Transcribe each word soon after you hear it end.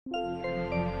Let's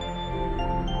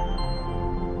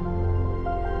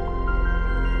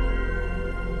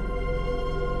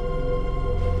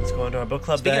go into our book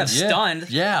club. Speaking then. of stunned.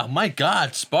 Yeah, my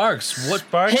God, Sparks. What?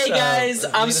 Sparks, Hey guys,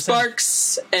 I'm lead us in.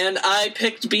 Sparks, and I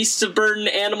picked Beasts of Burden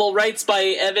Animal Rights by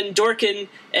Evan Dorkin,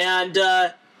 and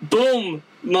boom,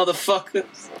 motherfucker.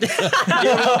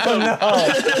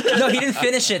 No, he didn't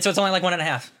finish it, so it's only like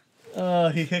 1.5. Oh,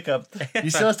 he hiccuped. You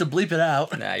still have to bleep it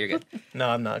out. Nah, you're good. No,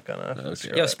 I'm not gonna.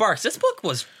 Okay. Yo, Sparks, this book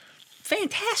was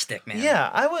fantastic, man. Yeah,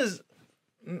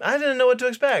 I didn't know what to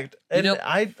expect. And You know-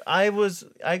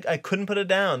 I couldn't put it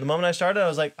down. The moment I started, I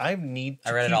was like, I need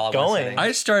to read it keep all at once, I going. think.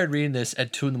 I started reading this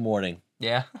at 2 a.m.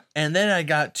 Yeah. And then I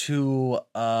got to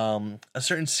a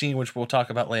certain scene, which we'll talk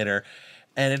about later.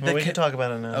 And Well, we can talk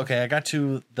about it now. Okay, I got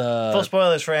to the Full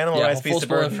spoilers for Animal Rights. full Beast of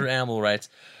spoiler Burden. for Animal Rights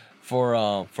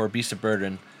for Beast of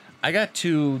Burden. I got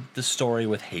to the story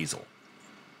with Hazel.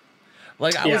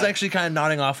 Like I was Yeah. actually kind of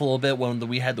nodding off a little bit when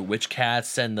we had the witch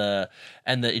cats and the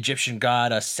Egyptian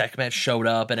god Sekhmet showed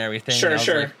up and everything. Sure, I was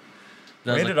sure. like-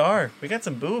 I was Rated R. We got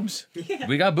some boobs.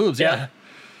 we got boobs, yeah. Yeah.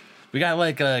 We got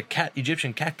like a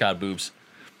Egyptian cat god boobs.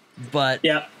 But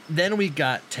Yeah. then we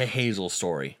got to Hazel's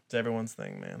story, It's everyone's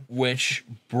thing, man. which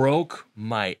broke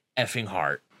my effing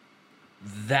heart.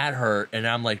 That hurt, and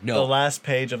I'm like, The no, last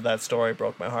page of that story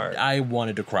broke my heart. I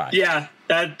wanted to cry. Yeah,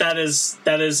 that is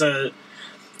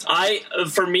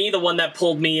for me, the one that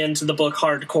pulled me into the book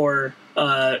hardcore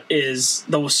is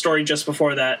the story just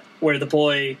before that, where the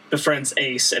boy befriends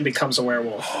Ace and becomes a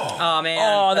werewolf. Oh, man.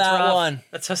 Oh, that's that rough. one.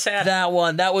 That's so sad. That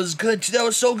one, that was good. That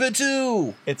was so good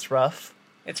too. It's rough.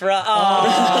 It's rough. Oh.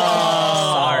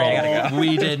 Sorry, I gotta go.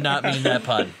 We did not mean that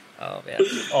pun. Oh, man.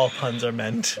 All puns are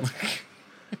meant.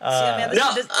 Yeah, man,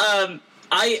 No, this-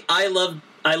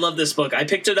 I love this book. I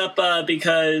picked it up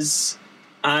because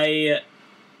I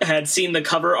had seen the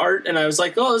cover art and I was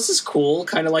like, oh, this is cool.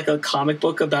 Kind of like a comic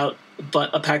book about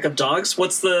a pack of dogs.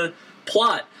 What's the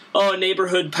plot? Oh, a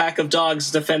neighborhood pack of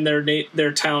dogs defend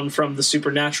their town from the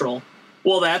supernatural.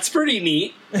 Well, that's pretty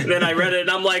neat. And then I read it and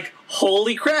I'm like,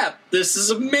 holy crap, this is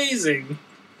amazing.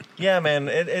 Yeah, man.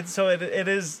 It's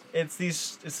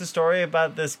the story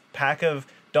about this pack of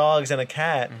dogs and a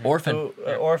cat. Orphan.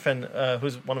 Orphan,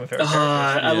 who's one of my favorite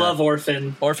characters. I love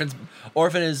Orphan.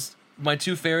 Orphan is my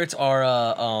two favorites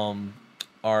are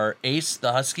Ace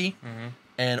the Husky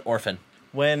and Orphan.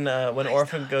 When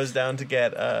Orphan goes down to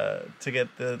get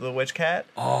the witch cat,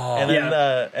 and then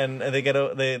Yeah. and they get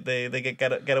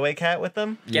getaway cat with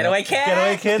them. Getaway cat.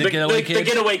 Getaway kid. The getaway kid. The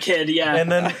getaway kid, yeah. And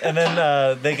then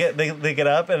they get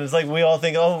up and it's like we all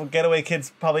think, oh, getaway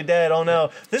kid's probably dead. Oh no,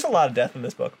 there's a lot of death in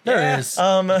this book. There is.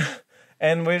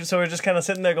 And we're just kind of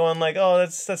sitting there going like, oh,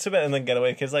 that's too bad. And then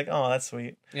getaway kid's like, oh, that's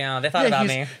sweet. Yeah, they thought about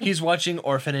me. He's watching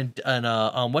Orphan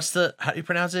and what's how do you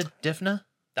pronounce it? Difna?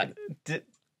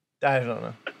 I don't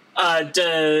know.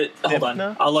 Hold on,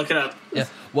 Dipna? I'll look it up. Yeah.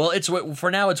 Well, for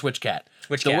now it's Witch Cat.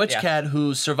 The witch cat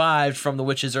who survived from the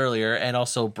witches earlier, and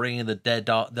also bringing the dead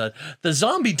dog, the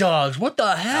zombie dogs. What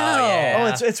the hell? Oh,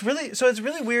 yeah. Oh, it's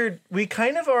really weird. We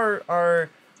kind of are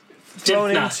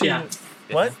thrown Dipna, into yeah.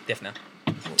 what? Difna.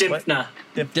 Dipna.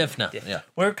 Difna. Yeah.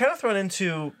 We're kind of thrown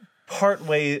into part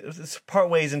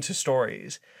ways into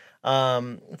stories.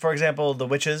 For example, the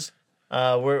witches.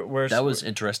 That was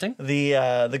interesting.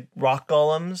 The rock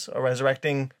golems are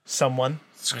resurrecting someone.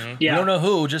 Yeah. We don't know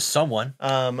who, just someone.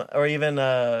 Or even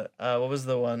what was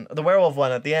the one? The werewolf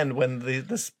one at the end when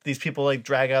these people like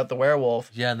drag out the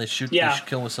werewolf. Yeah, and they shoot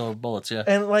kill him with some bullets. Yeah.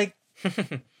 And like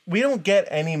we don't get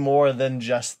any more than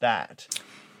just that.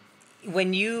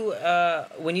 When you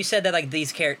said that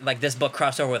like this book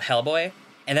crossed over with Hellboy,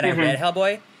 and then I read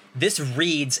Hellboy, this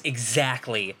reads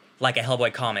exactly like a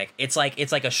Hellboy comic. It's like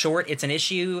a short, it's an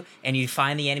issue, and you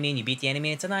find the enemy and you beat the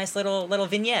enemy. It's a nice little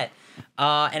vignette,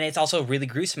 and it's also really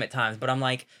gruesome at times. But I'm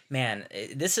like, man,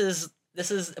 this is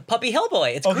puppy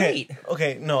Hellboy. It's great.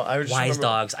 Okay, no, I just Wise remember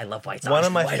dogs. I love wise dogs. One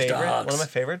of my Wise dogs.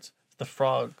 favorites, the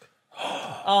frog.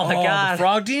 Oh my god, the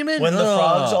frog demon. When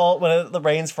the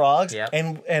rains frogs, Yep.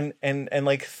 and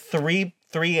like three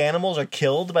animals are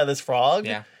killed by this frog.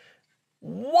 Yeah.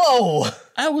 Whoa!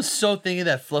 I was so thinking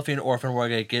that Fluffy and Orphan were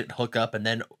gonna get hooked up, and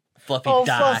then Fluffy dies.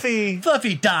 Fluffy!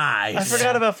 Fluffy dies. I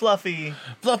forgot about Fluffy.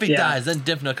 Fluffy Yeah. dies. Then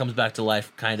Difna comes back to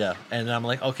life, kinda, and I'm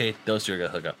like, okay, those two are gonna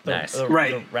hook up. Nice.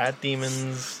 Right. The rat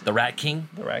demons, The Rat King.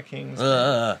 the rat kings.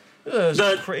 The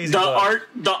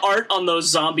art on those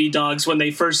zombie dogs when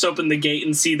they first open the gate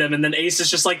and see them, and then Ace is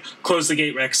just like, close the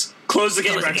gate, Rex. Close the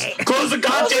gate, Rex. Close the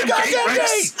goddamn gate,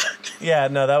 Rex. Yeah,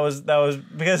 no, that was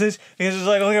because it's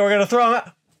like, okay, we're gonna throw him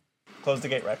out. Close the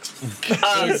gate, Rex.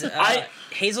 Hazel. I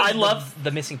I love-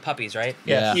 the missing puppies, right?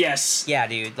 Yeah. Yes. Yeah,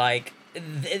 dude. Like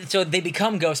so they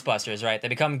become Ghostbusters, right? They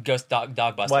become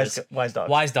Dogbusters. Wise dogs.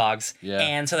 Wise dogs. Yeah.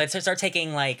 And so they start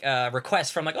taking like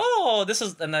requests from like, oh, this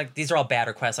is, and like these are all bad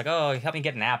requests, like, oh, help me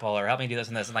get an apple or help me do this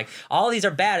and this, and like all these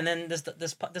are bad. And then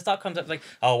this dog comes up like,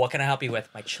 oh, what can I help you with?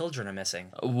 My children are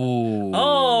missing. Ooh.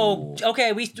 Oh,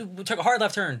 okay, we took a hard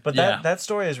left turn. But that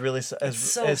story is really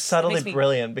is subtly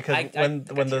brilliant because when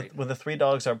the three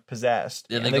dogs are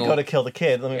possessed and they go to kill the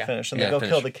kid. Let me finish. And they go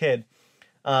kill the kid.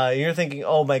 You're thinking,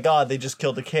 oh my God, they just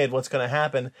killed the kid. What's going to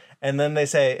happen? And then they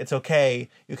say, it's okay.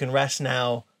 You can rest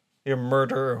now. Your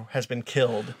murderer has been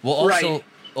killed. Well, also,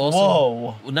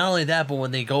 whoa. Not only that, but when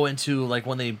they go into, like,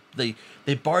 when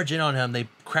they barge in on him, they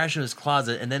crash in his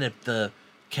closet, and then if the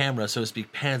camera, so to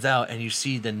speak, pans out, and you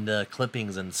see then the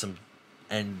clippings and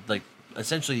like,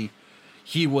 essentially,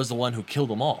 he was the one who killed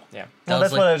them all. Yeah. Well,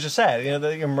 that's what I was just saying. You know,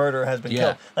 your murderer has been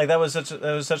killed. Like, that was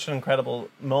such an incredible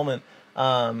moment.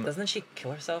 Doesn't she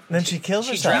kill herself? Then she kills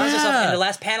herself. She drowns herself, and the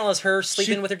last panel is her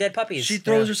sleeping with her dead puppies. She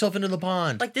throws herself into the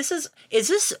pond. Like,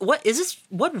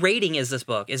 what rating is this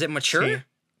book? Is it mature?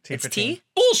 T it's for T? teen.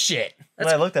 Bullshit. When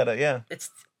I looked at it, yeah. It's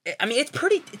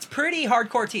pretty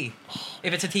hardcore T.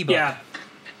 If it's a T book. Yeah.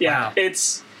 Wow.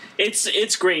 It's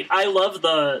great. I love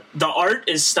the art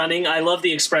is stunning. I love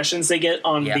the expressions they get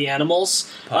on the animals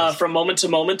from moment to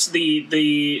moment.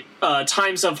 The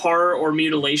times of horror or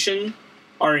mutilation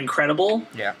are incredible.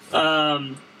 Yeah.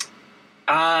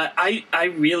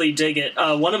 I really dig it.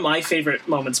 One of my favorite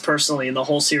moments personally in the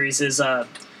whole series is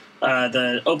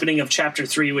the opening of chapter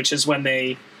 3, which is when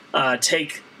they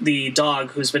take the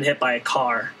dog who's been hit by a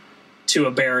car to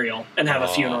a burial and have a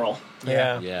funeral.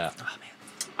 Yeah. Oh man.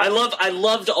 I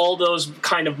loved all those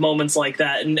kind of moments like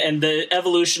that, and the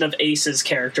evolution of Ace's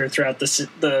character throughout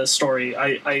the story.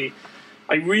 I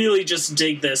really just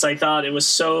dig this. I thought it was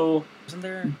so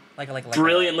like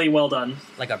brilliantly well done.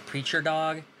 Like a preacher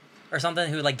dog or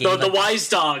something who like gave the wise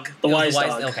dog. The wise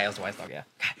dog. Okay, it was the wise dog. Yeah,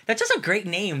 that's just a great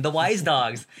name, the wise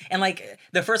dogs. And like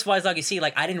the first wise dog you see,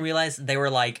 like I didn't realize they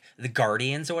were like the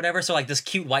guardians or whatever. So like this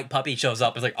cute white puppy shows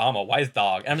up, is like, oh, I'm a wise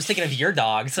dog, and I'm just thinking of your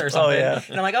dogs or something. And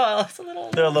I'm like, oh, it's a little.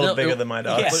 They're a little bigger than my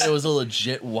dogs. Yeah. But it was a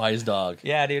legit wise dog.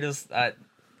 Yeah, dude. It was,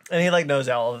 and he like knows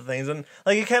all the things, and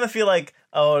like you kind of feel like,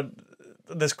 oh,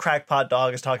 this crackpot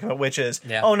dog is talking about witches.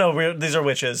 Yeah. Oh no, these are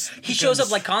witches. He shows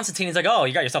up like Constantine. He's like, oh,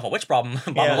 you got yourself a witch problem.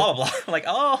 Blah blah blah blah. I'm like,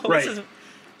 oh, right. This is...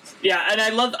 Yeah, and I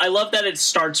love that it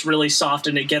starts really soft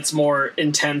and it gets more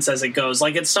intense as it goes.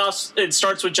 Like it starts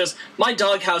with just my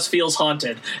doghouse feels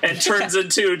haunted and turns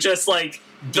into just like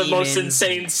the most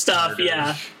insane stuff.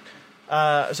 Murder.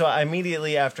 Yeah. So I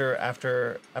immediately after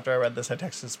I read this, I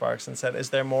texted Sparks and said,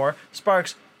 "Is there more?"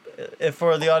 Sparks, if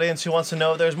for the audience who wants to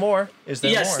know if there's more, is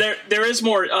there more? Yes, there is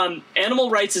more. Animal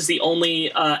Rights is the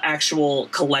only actual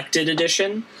collected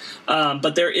edition,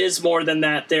 but there is more than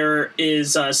that. There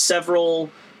is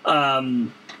several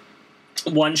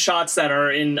one-shots that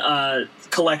are in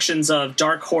collections of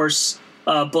Dark Horse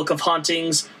Book of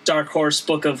Hauntings, Dark Horse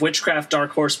Book of Witchcraft,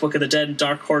 Dark Horse Book of the Dead,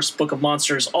 Dark Horse Book of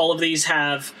Monsters. All of these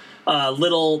have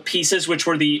little pieces, which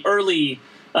were the early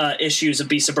issues of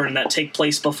Beasts of Burden that take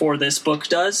place before this book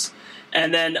does,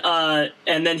 and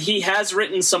then he has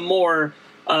written some more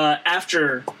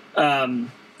after Animal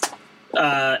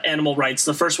Rights.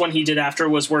 The first one he did after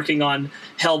was working on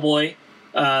Hellboy,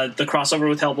 the crossover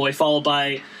with Hellboy, followed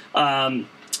by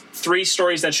 3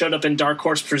 stories that showed up in Dark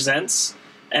Horse Presents,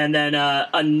 and then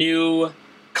a new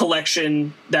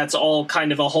collection that's all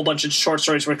kind of a whole bunch of short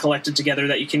stories were collected together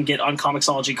that you can get on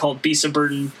Comixology called Beasts of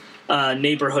Burden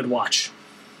Neighborhood Watch.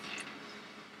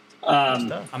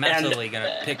 I'm absolutely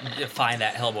gonna find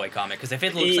that Hellboy comic, because if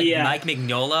it looks like Mike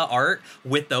Mignola art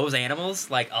with those animals,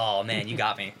 like, oh man, you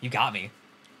got me.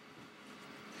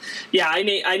 Yeah, I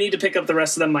need to pick up the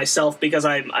rest of them myself, because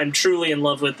I'm truly in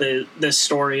love with this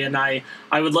story, and I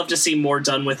would love to see more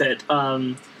done with it.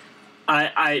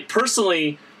 I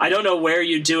personally, I don't know where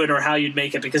you'd do it or how you'd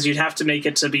make it, because you'd have to make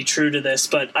it to be true to this,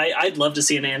 but I'd love to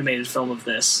see an animated film of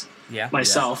this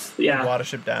myself. Yeah.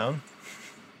 Watership Down.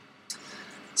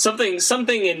 Something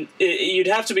you'd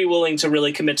have to be willing to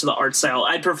really commit to the art style.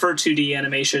 I'd prefer 2D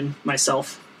animation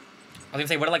myself. I was gonna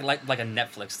say, what like a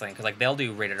Netflix thing, because like they'll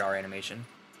do rated R animation.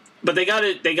 But they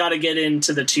gotta get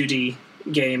into the 2D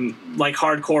game like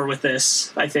hardcore with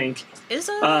this, I think.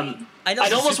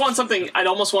 I'd almost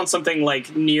want something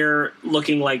like near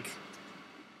looking like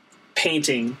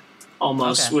painting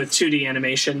almost with 2D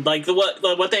animation. Like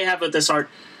what they have with this art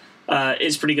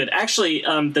is pretty good. Actually,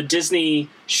 the Disney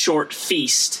short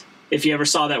Feast, if you ever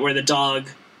saw that, where the dog,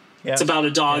 it's about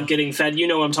a dog getting fed. You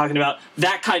know what I'm talking about.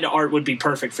 That kind of art would be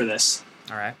perfect for this.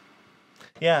 All right.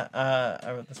 Yeah,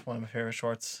 that's one of my favorite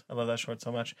shorts. I love that short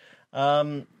so much.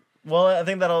 Well, I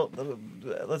think that'll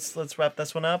let's wrap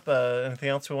this one up. Anything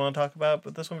else we want to talk about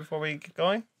with this one before we get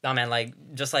going? No, man, like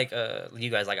just like you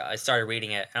guys, like I started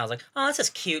reading it and I was like, oh, this is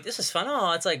cute, this is fun.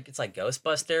 Oh, it's like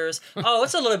Ghostbusters. Oh,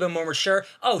 it's a little bit more mature.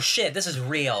 Oh shit, this is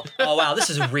real. Oh wow, this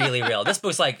is really real. This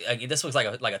book's like this looks like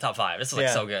a top 5. This is like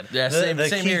so good. Yeah, the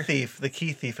same key here. The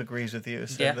key thief agrees with you.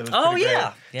 So yeah. That was Oh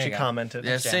yeah. Yeah, she commented.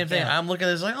 Yeah, same thing. I'm looking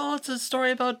at this like, oh, it's a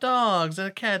story about dogs and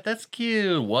a cat. That's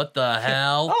cute. What the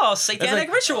hell? Oh,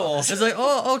 satanic rituals. It's like,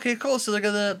 oh, okay, cool. So they're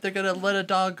gonna let a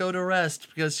dog go to rest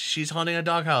because she's haunting a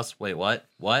doghouse. Wait, what?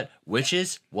 What?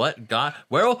 Witches? What? God?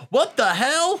 Where? What the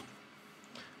hell?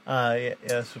 Yeah,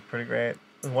 this was pretty great.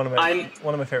 One of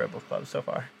my favorite book clubs so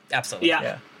far. Absolutely.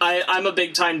 Yeah. I'm a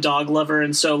big time dog lover,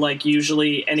 and so like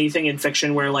usually anything in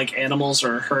fiction where like animals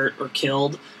are hurt or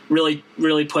killed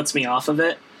really puts me off of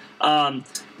it.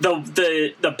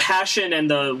 The passion and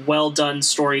the well done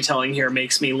storytelling here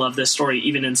makes me love this story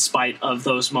even in spite of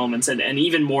those moments, and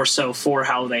even more so for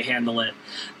how they handle it.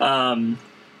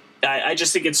 I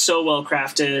just think it's so well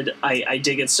crafted. I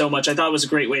dig it so much. I thought it was a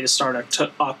great way to start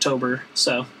October.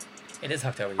 So it is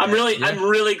October. I'm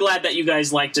really glad that you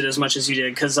guys liked it as much as you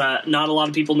did, because not a lot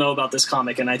of people know about this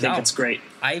comic, and I think it's great.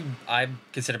 I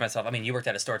consider myself. I mean, you worked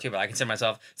at a store too, but I consider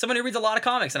myself someone who reads a lot of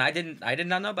comics, and I did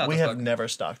not know about. We this have book. never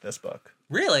stocked this book.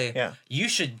 Really? Yeah. You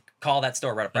should call that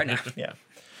store right up right now. Yeah.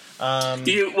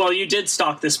 You did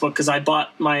stock this book because I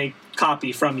bought my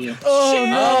copy from you.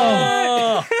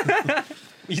 Oh no!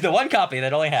 The one copy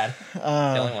that only had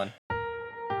the only one.